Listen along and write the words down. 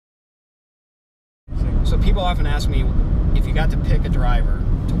So people often ask me, if you got to pick a driver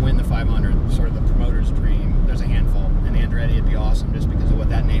to win the 500, sort of the promoter's dream, there's a handful, and Andretti would be awesome just because of what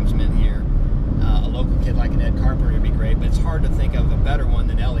that name's meant here. A local kid like an Ed Carpenter would be great, but it's hard to think of a better one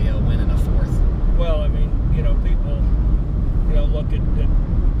than Elio winning a 4th. Well, I mean, you know, people, you know, look at the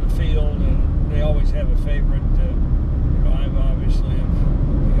field and they always have a favorite. You know, I've obviously,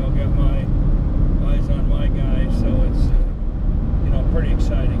 you know, got my eyes on my guy, so it's, you know, pretty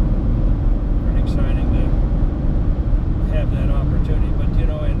exciting. Pretty exciting to have that opportunity. But, you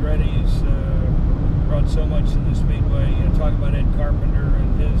know, Andretti's brought so much to the Speedway. You know, talk about Ed Carpenter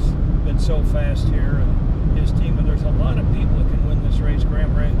and his been so fast here, and his team. But there's a lot of people that can win this race.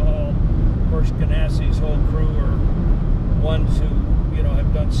 Graham Rahal, of course, Ganassi's whole crew are ones who, you know,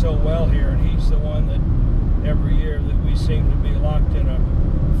 have done so well here, and he's the one that every year that we seem to be locked in a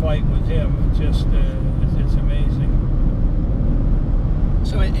fight with him. It's just, it's amazing.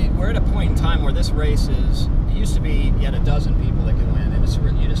 So we're at a point in time where this race is, it used to be you had a dozen people that could win, and it's,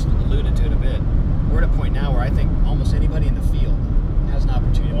 you just alluded to it a bit. We're at a point now where I think almost anybody in the field has an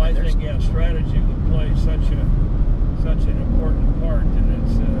opportunity. Well, I think, yeah, strategy would play such an important part, and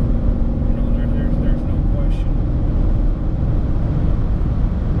it's, you know, there's no question.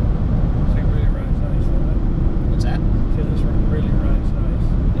 It really rides nice, though. What's that? This really rides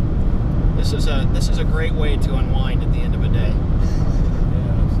nice. This is a great way to unwind at the end of a day.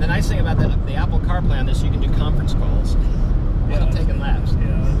 Yeah, the nice thing about the Apple CarPlay on this, you can do conference calls while taking laps.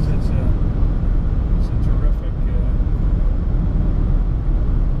 Yeah, it's a terrific.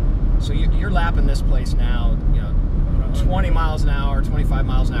 So you're lapping this place now, you know, 20 miles an hour, 25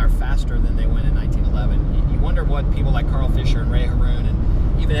 miles an hour faster than they went in 1911. You wonder what people like Carl Fisher and Ray Haroon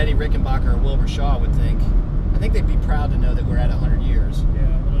and even Eddie Rickenbacker or Wilbur Shaw would think. I think they'd be proud to know that we're at 100 years.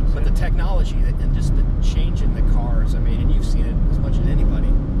 Yeah, well, but the technology and just the change in the cars, I mean, and you've seen it as much as anybody.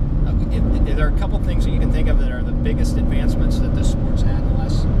 There are a couple things that you can think of that are the biggest advancements that the sport's had in the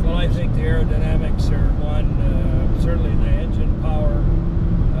last years. Well, I think the aerodynamics are one, certainly the engine power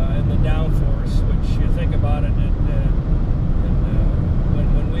and the downforce, which you think about it,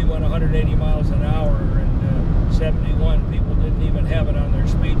 when we went 180 miles an hour in 71, people didn't even have it on their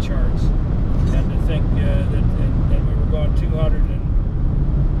speed charts. And to think that we were going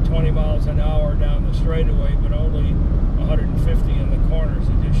 220 miles an hour down the straightaway, but only 150 in the corners,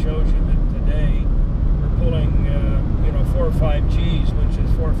 it just shows you that today we're pulling, you know, 4 or 5 Gs, which is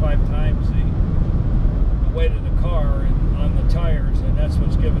 4 or 5 times the weight of the car on the tires, and that's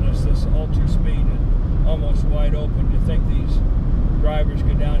what's given us this ultra speed and almost wide open. To think these drivers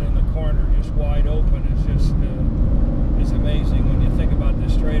go down in the corner just wide open is just is amazing when you think about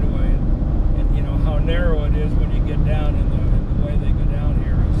this straightaway, and you know how narrow it is when you get down, and the way they go down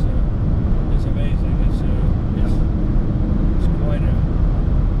here is amazing. It's